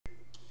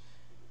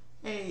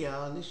Hey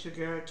y'all, this your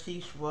girl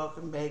Keish.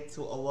 Welcome back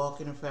to A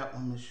Walk in a Fat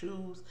Woman's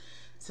Shoes.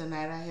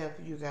 Tonight I have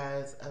for you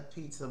guys a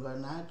pizza, but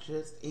not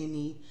just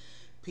any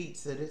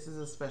pizza. This is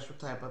a special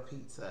type of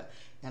pizza,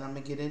 and I'm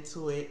gonna get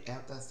into it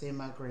after I say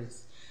my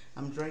grace.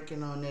 I'm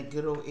drinking on that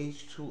good old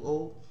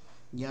H2O.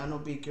 Y'all know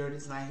Big Gurt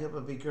is not here,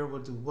 but Big Gurt will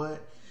do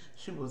what?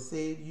 She will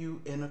save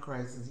you in a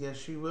crisis. Yes,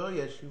 she will.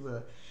 Yes, she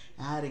will.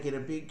 And how to get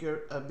a Big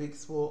Gurt, a Big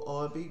Swole,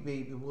 or a Big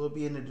Baby will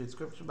be in the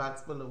description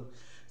box below.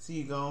 So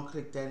you go and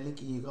click that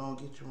link and you go and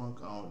get your one.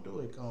 Go on, do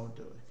it. Go on,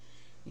 do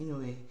it.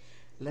 Anyway,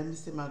 let me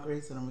say my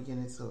grace and I'm gonna get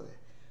into it.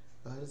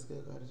 God is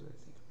good. God is great.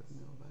 Thank you for the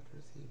meal. About to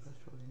receive. Bless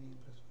your holy name.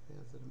 Bless the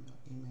prayers of the meal.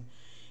 Amen.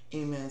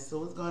 Amen. So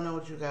what's going on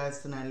with you guys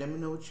tonight? Let me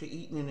know what you're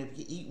eating, and if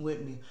you're eating with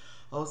me,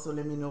 also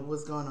let me know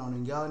what's going on.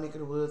 And y'all, Nick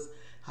of the Woods,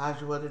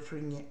 how's your weather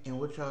treating you, and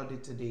what y'all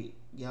did today?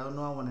 Y'all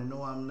know I want to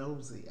know. I'm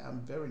nosy. I'm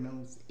very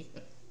nosy.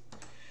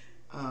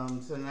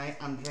 Tonight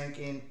I'm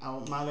drinking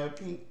out my little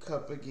pink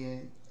cup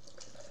again,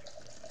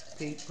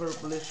 pink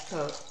purplish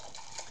cup,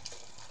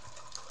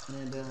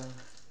 and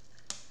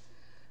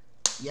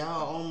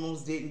y'all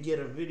almost didn't get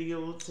a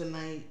video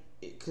tonight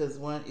because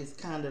one, it's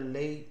kind of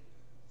late.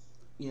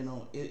 You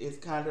know,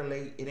 it's kind of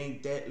late. It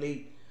ain't that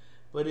late,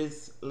 but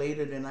it's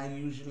later than I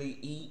usually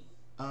eat.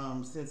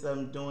 Since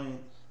I've been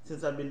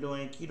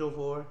doing keto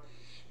for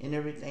and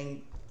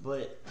everything.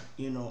 But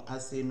you know, I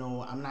said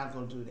no, I'm not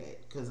gonna do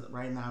that because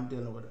right now I'm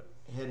dealing with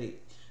a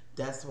headache.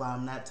 That's why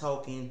I'm not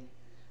talking.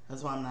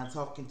 That's why I'm not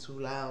talking too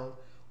loud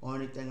or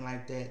anything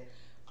like that.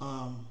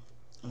 Um,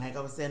 like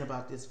I was saying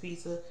about this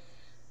pizza,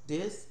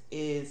 this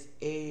is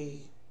a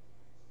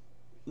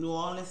New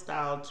Orleans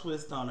style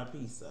twist on a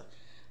pizza.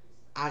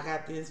 I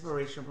got the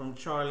inspiration from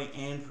Charlie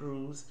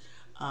Andrews.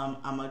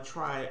 I'm gonna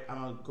try. I'm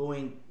gonna go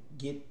and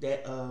get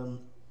that.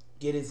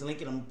 Get his link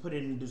and I'm gonna put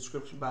it in the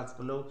description box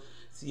below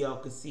so y'all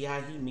can see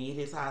how he made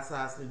his hot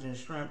sausage and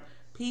shrimp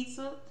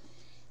pizza.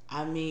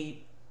 I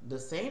made the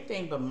same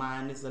thing, but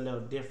mine is a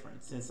little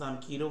different. Since I'm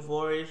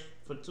ketovorish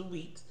for 2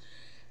 weeks,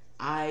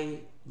 I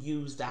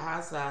use the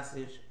hot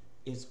sausage,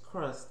 its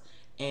crust,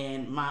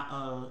 and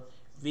my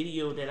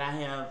video that I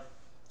have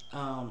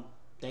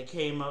that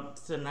came up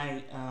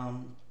tonight.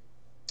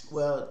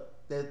 Well,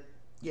 that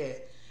yeah,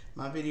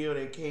 my video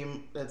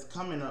that's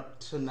coming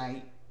up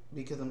tonight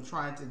because I'm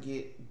trying to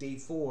get day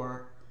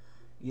 4,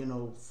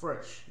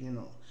 fresh,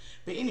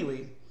 But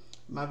anyway,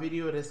 my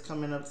video that's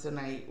coming up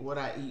tonight, what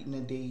I ate in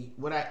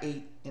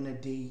a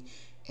day,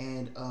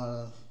 and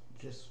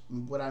just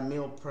what I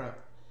meal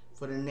prep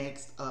for the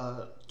next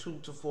 2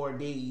 to 4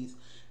 days.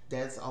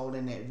 That's all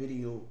in that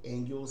video,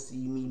 and you'll see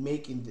me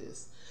making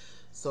this.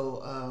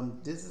 So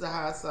this is a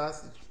hot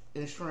sausage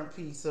and shrimp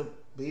pizza.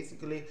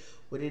 Basically,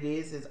 what it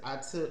is I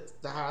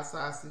took the hot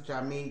sausage,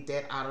 I made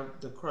that out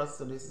of the crust.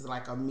 So this is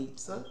like a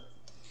Meatzza,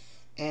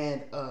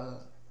 and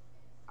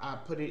I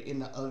put it in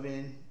the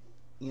oven.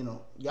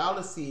 Y'all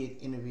will see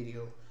it in the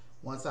video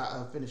once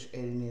I finish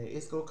editing it.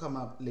 It's gonna come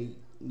up late,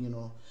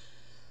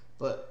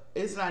 but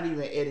it's not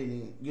even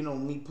editing.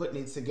 Me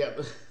putting it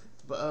together.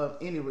 But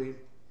anyway,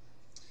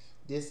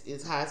 this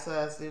is hot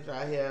sausage.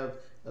 I have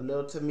a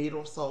little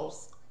tomato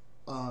sauce.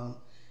 Um,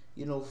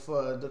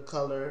 for the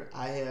color,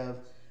 I have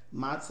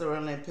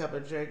mozzarella and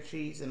pepper jack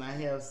cheese, and I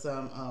have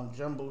some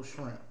jumbo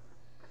shrimp.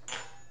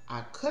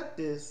 I cut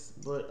this,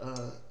 but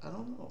I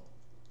don't know.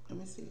 Let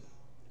me see.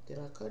 Did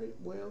I cut it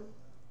well?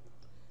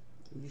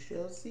 You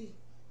shall see.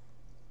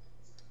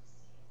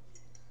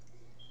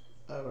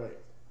 All right.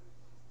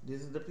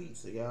 This is the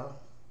pizza, y'all.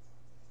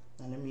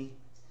 Now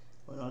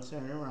we're gonna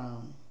turn it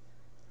around.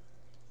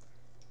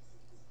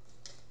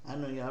 I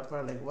know y'all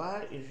probably like,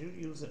 why is you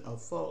using a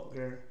fork,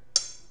 girl?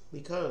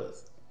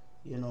 Because,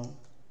 you know,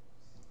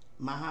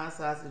 my hot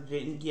sausage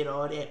didn't get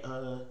all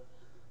that,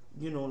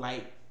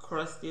 like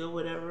crusty or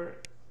whatever.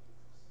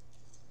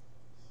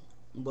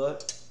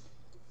 But,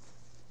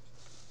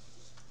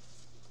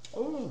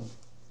 oh,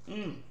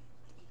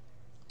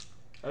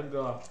 that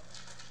girl,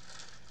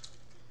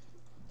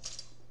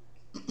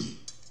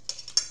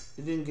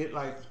 it didn't get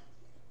like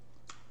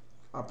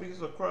a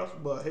piece of crust,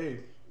 but hey,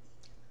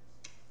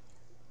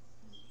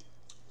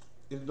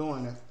 it's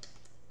doing it.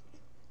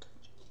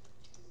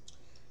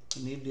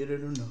 And they did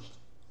it enough.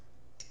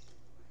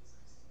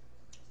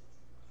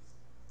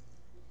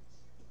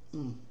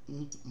 Mm,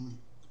 mm, mm.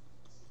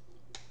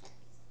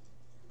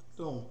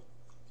 So,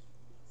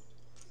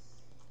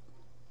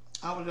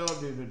 how was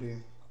y'all day today?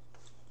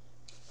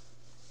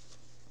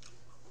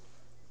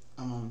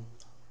 Um,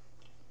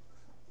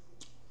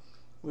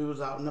 we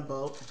was out and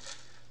about.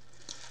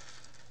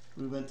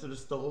 We went to the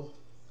store,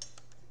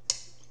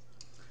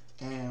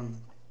 and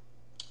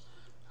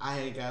I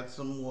had got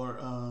some more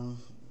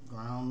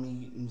ground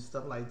meat and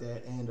stuff like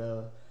that, and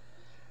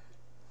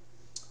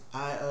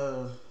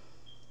I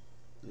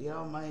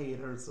y'all, my head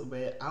hurts so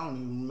bad. I don't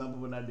even remember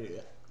what I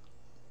did.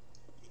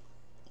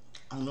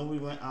 I know we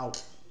went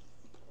out.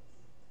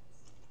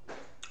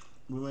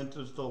 We went to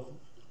the store.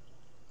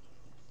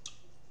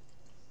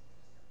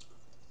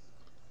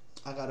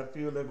 I got a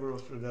few of the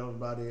groceries. That was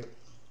about it.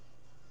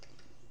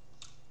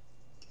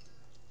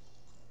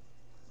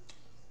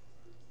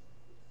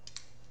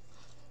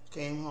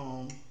 Came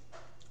home.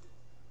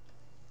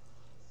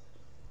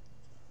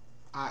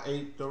 I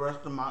ate the rest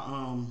of my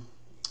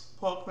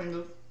pork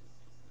fingers.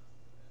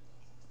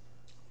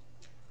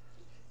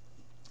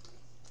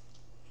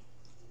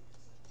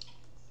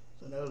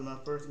 So that was my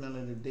first meal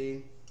of the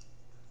day.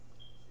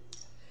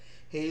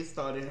 Head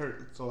started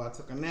hurting, so I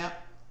took a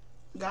nap,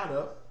 got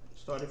up,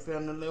 started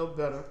feeling a little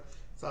better.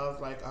 So I was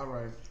like, all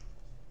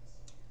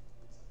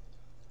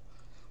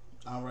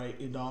right,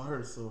 it don't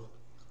hurt. So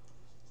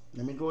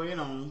let me go ahead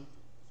on,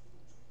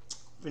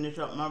 finish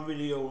up my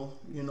video,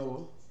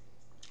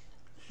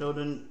 show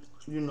them,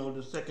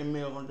 the second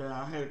meal that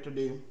I had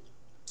today,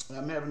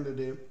 I'm having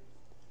today.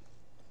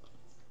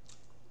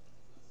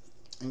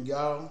 And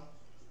y'all,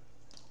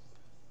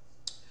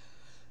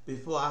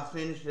 before I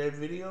finished that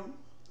video,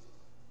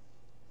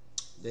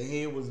 the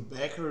head was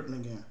back hurting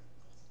again.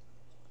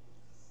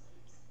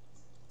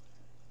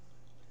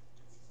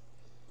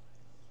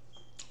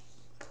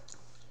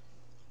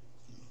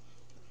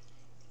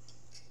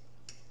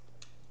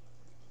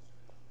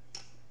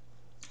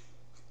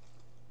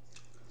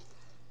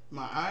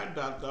 My eye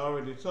doctor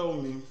already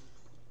told me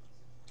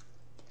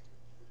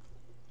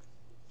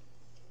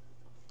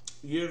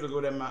years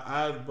ago that my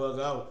eyes bug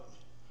out,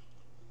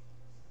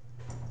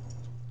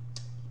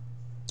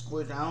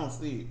 which I don't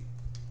see it.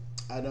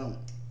 I don't.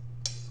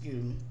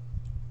 Excuse me.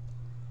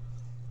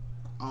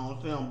 I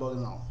don't see them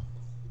bugging out.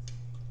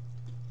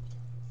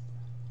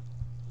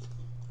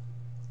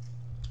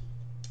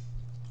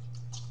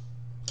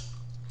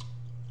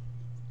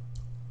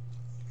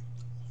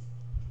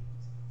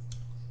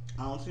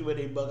 I don't see where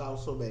they bug out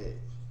so bad.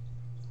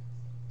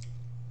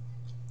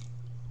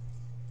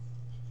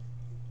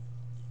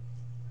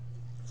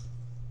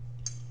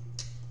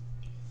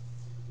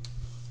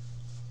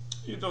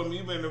 You told me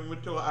even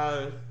with your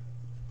eyes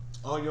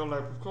all your life,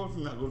 of course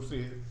you're not gonna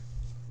see it.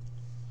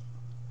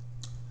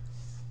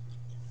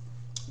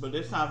 But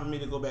it's time for me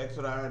to go back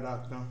to the eye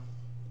doctor.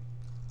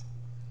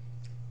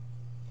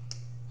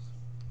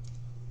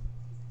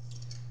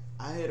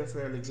 I had a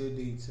fairly good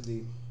day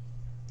today.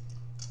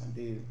 I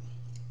did.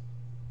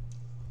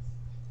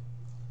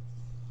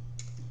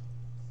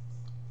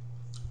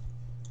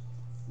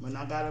 When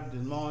I got up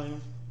this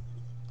morning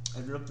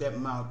and looked at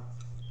my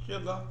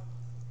sugar,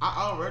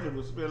 I already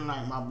was feeling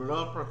like my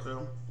blood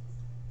pressure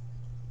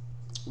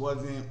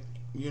wasn't,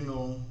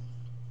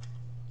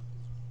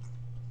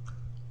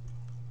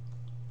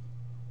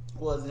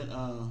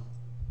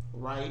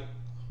 right.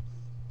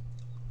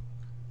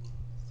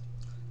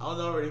 I was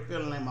already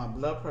feeling like my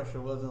blood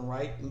pressure wasn't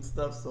right and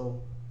stuff, so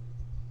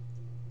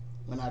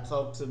when I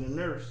talked to the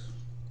nurse,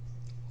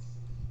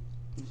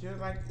 she was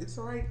like, it's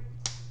all right.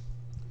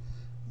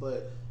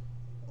 But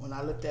when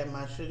I looked at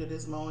my sugar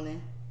this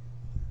morning,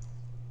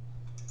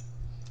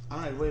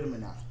 I'm like, wait a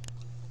minute now.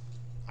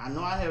 I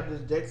know I have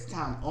this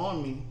Dexcom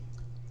on me,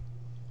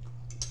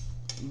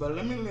 but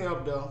let me lay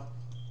up there,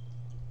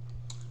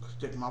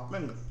 stick my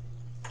finger.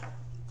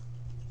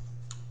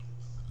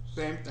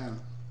 Same thing.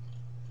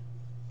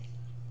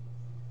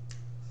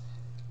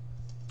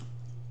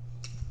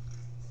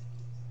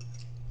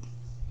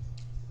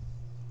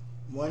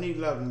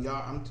 $111,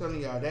 y'all. I'm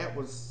telling y'all, that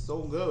was so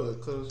good,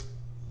 because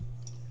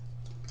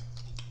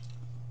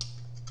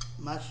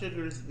my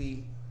sugars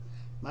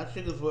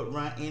would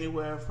run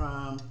anywhere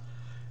from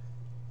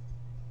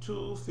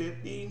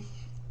 250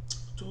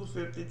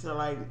 to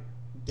like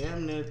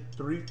damn near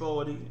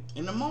 340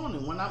 in the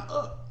morning when I'm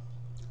up.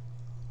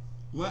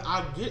 When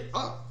I get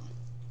up,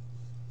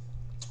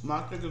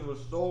 my sugars were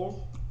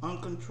so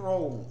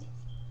uncontrolled.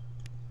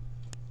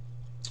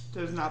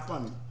 It's not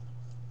funny.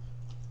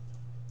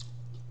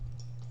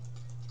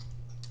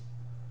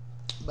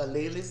 But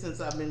lately, since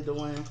I've been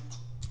doing,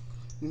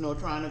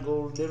 trying to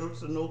go little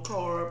to no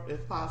carb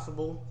if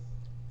possible,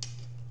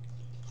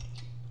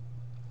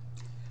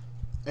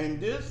 and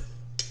this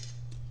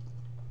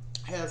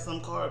has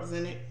some carbs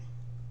in it,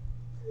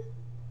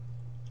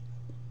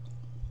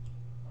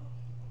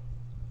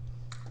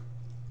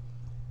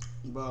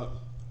 but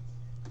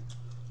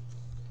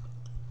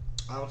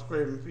I was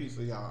craving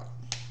pizza, y'all,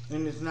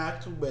 and it's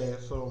not too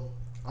bad, so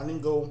I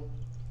didn't go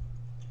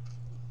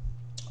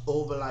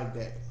over like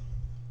that.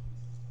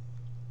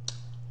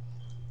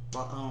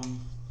 But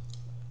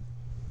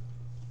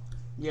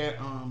yeah,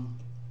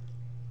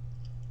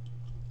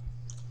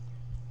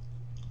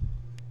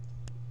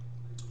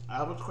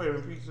 I was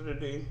craving pizza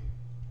today.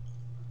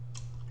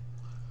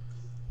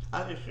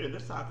 I just shared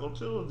this Taco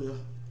Tuesday.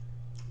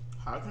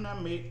 How can I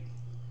make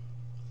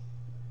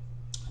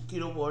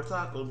keto board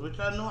tacos? Which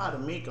I know how to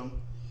make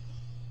them,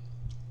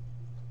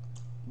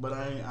 but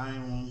I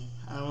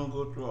ain't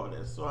go through all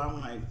that. So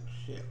I'm like,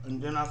 shit.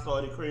 And then I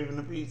started craving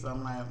the pizza.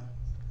 I'm like,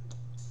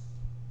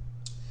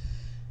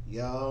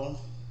 yo,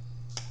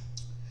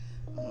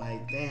 I'm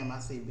like, damn. I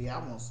said, B, I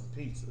want some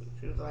pizza.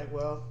 She was like,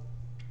 well,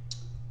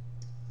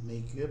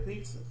 make you a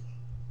pizza.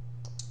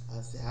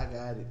 I said, I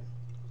got it.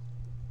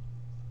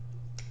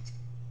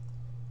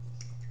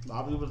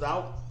 Bobby was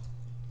out.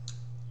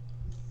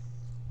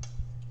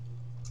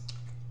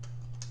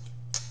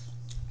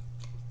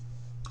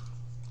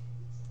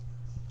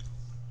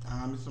 I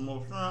got me some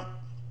more shrimp.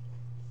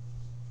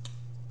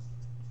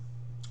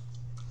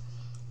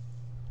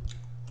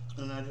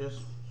 And I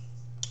just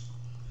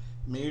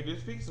made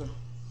this pizza.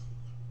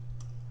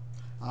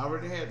 I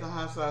already had the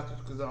hot sausage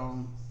because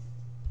I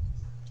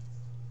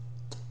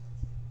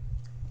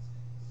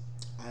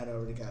had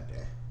already got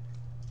that.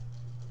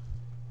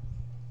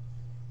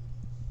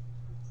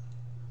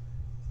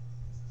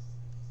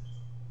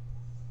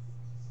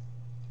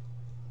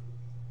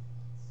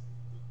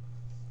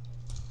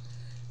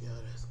 Yeah,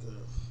 that's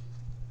good.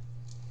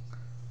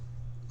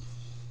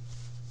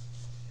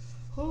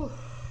 Whew.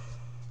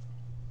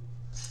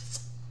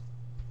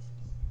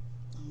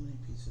 How many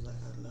pieces I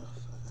got left?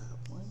 I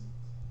got 1,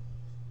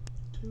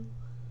 2.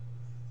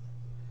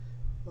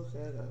 Okay,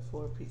 I got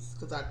 4 pieces.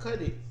 Cause I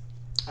cut it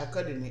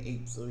in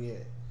 8, so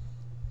yeah.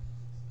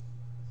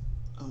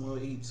 I'm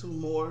gonna eat 2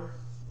 more.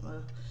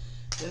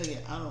 Then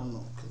again, I don't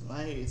know, cause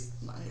my head's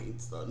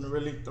starting to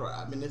really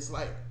throb, and it's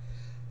like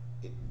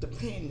the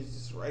pain is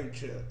just right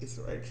here. It's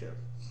right here.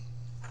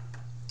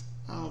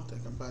 I don't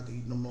think I'm about to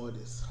eat no more of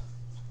this.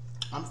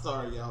 I'm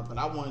sorry, y'all, but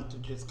I wanted to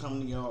just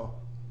come to y'all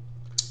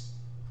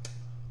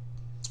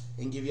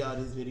and give y'all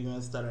this video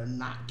instead of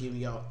not giving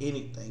y'all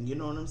anything. You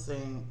know what I'm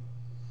saying?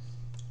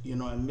 You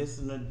know, and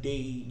missing a day,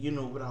 you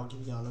know, without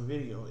giving y'all a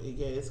video.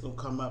 Yeah, it's gonna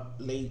come up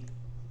late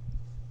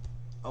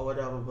or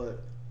whatever,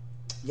 but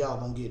y'all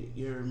gonna get it.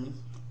 You heard me?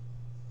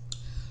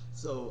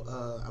 So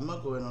I'm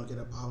gonna go ahead and get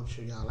up out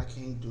here, y'all. I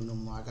can't do no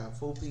more. I got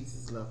 4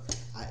 pieces left.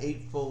 I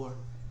ate 4,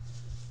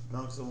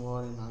 drunk some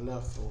water, and I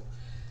left 4.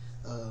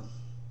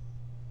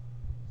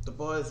 The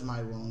boys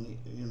might want it,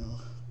 you know.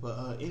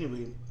 But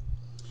anyway,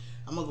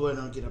 I'm gonna go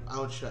ahead and get up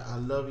out here. I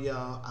love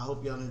y'all. I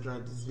hope y'all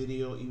enjoyed this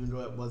video, even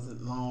though it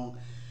wasn't long.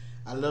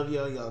 I love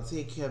y'all. Y'all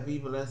take care. Be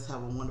blessed.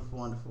 Have a wonderful,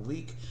 wonderful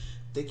week.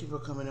 Thank you for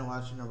coming and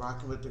watching and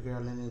rocking with the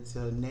girl. And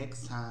until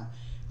next time,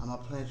 I'm going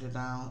to plant you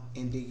down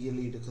and dig your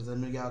leader, because I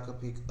know y'all can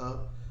pick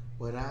up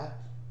what I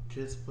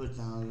just put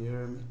down. You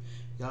heard me?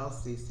 Y'all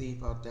stay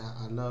safe out there.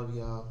 I love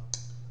y'all.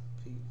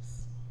 Peace.